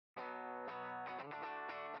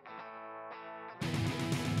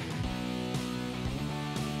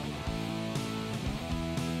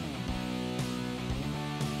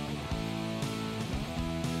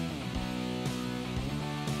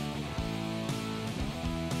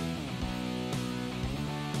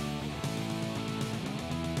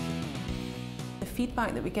The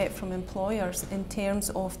feedback that we get from employers in terms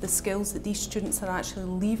of the skills that these students are actually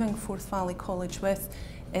leaving Forth Valley College with,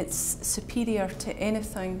 it's superior to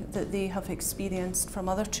anything that they have experienced from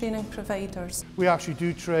other training providers. We actually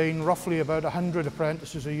do train roughly about 100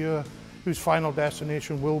 apprentices a year whose final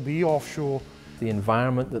destination will be offshore. The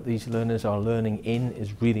environment that these learners are learning in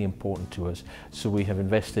is really important to us. So we have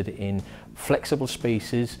invested in flexible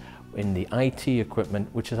spaces, in the IT equipment,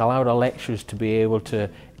 which has allowed our lecturers to be able to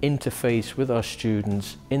interface with our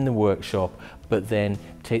students in the workshop, but then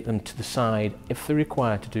take them to the side, if they're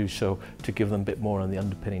required to do so, to give them a bit more on the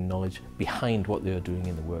underpinning knowledge behind what they're doing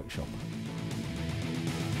in the workshop.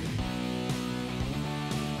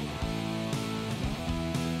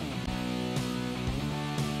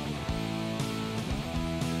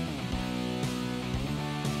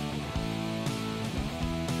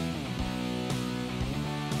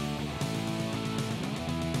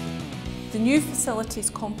 The new facilities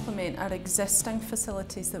complement our existing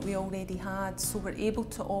facilities that we already had, so we're able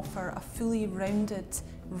to offer a fully rounded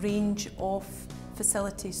range of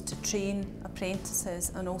facilities to train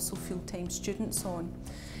apprentices and also full-time students on.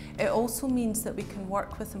 It also means that we can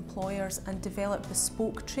work with employers and develop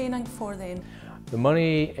bespoke training for them. The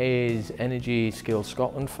money is Energy Skills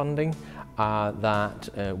Scotland funding that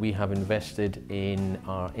we have invested in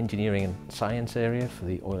our engineering and science area for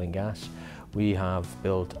the oil and gas. We have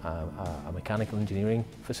built a mechanical engineering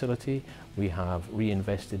facility. We have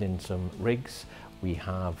reinvested in some rigs. We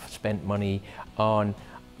have spent money on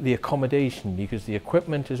the accommodation, because the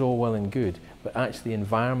equipment is all well and good, but actually the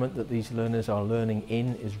environment that these learners are learning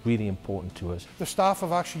in is really important to us. The staff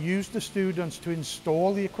have actually used the students to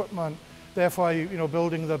install the equipment, therefore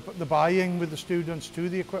building the buy-in with the students to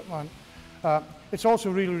the equipment. It's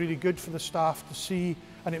also really good for the staff to see,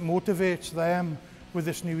 and it motivates them with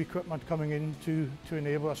this new equipment coming in to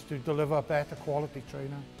enable us to deliver better quality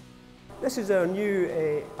training. This is our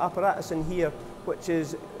new apparatus in here, which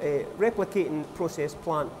is a replicating process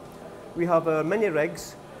plant. We have our mini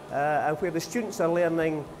rigs where the students are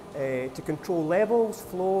learning to control levels,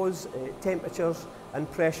 flows, temperatures and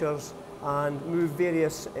pressures, and move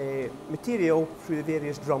various material through the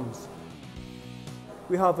various drums.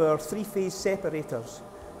 We have our three-phase separators,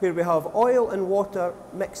 where we have oil and water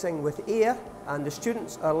mixing with air, and the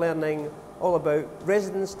students are learning all about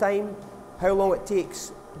residence time, how long it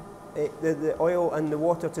takes the oil and the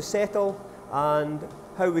water to settle, and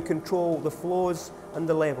how we control the flows and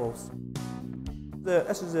the levels.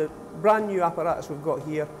 This is a brand new apparatus we've got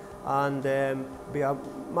here, and be a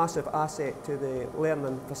massive asset to the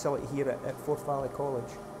learning facility here at Forth Valley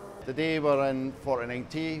College. Today we're in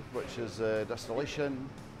 49T, which is a distillation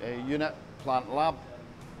unit, plant lab,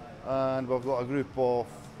 and we've got a group of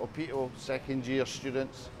OPITO second year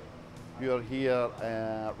students who are here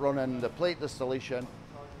running the plate distillation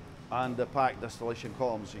and the pack distillation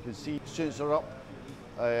columns. You can see students are up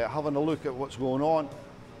having a look at what's going on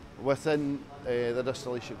within the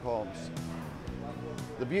distillation columns.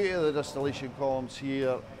 The beauty of the distillation columns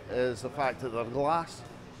here is the fact that they're glass,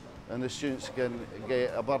 and the students can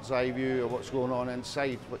get a bird's eye view of what's going on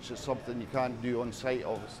inside, which is something you can't do on site,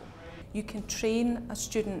 obviously. You can train a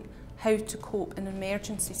student how to cope in an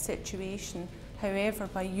emergency situation. However,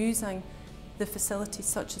 by using the facilities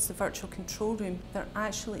such as the virtual control room, they're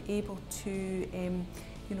actually able to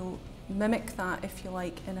mimic that, if you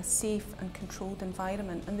like, in a safe and controlled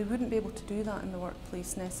environment, and they wouldn't be able to do that in the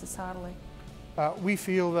workplace necessarily. We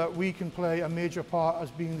feel that we can play a major part as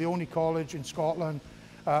being the only college in Scotland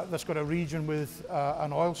that's got a region with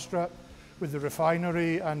an oil strip, with the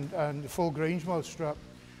refinery and the full Grange mill strip.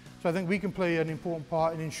 So I think we can play an important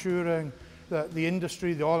part in ensuring that the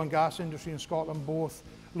industry, the oil and gas industry in Scotland, both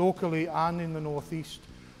locally and in the North East,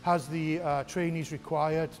 has the trainees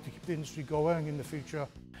required to keep the industry going in the future.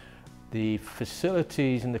 The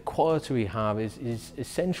facilities and the quality we have is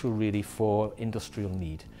essential really for industrial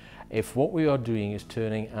need. If what we are doing is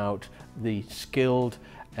turning out the skilled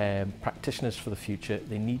practitioners for the future,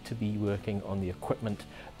 they need to be working on the equipment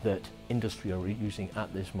that industry are using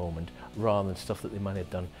at this moment, rather than stuff that they might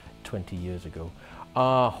have done 20 years ago.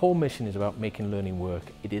 Our whole mission is about making learning work.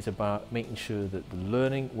 It is about making sure that the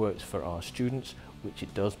learning works for our students, which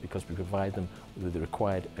it does because we provide them with the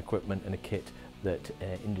required equipment and a kit that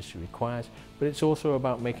industry requires, but it's also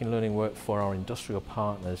about making learning work for our industrial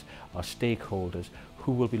partners, our stakeholders,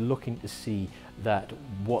 who will be looking to see that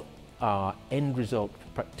what our end result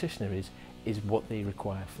practitioner is what they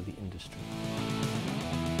require for the industry.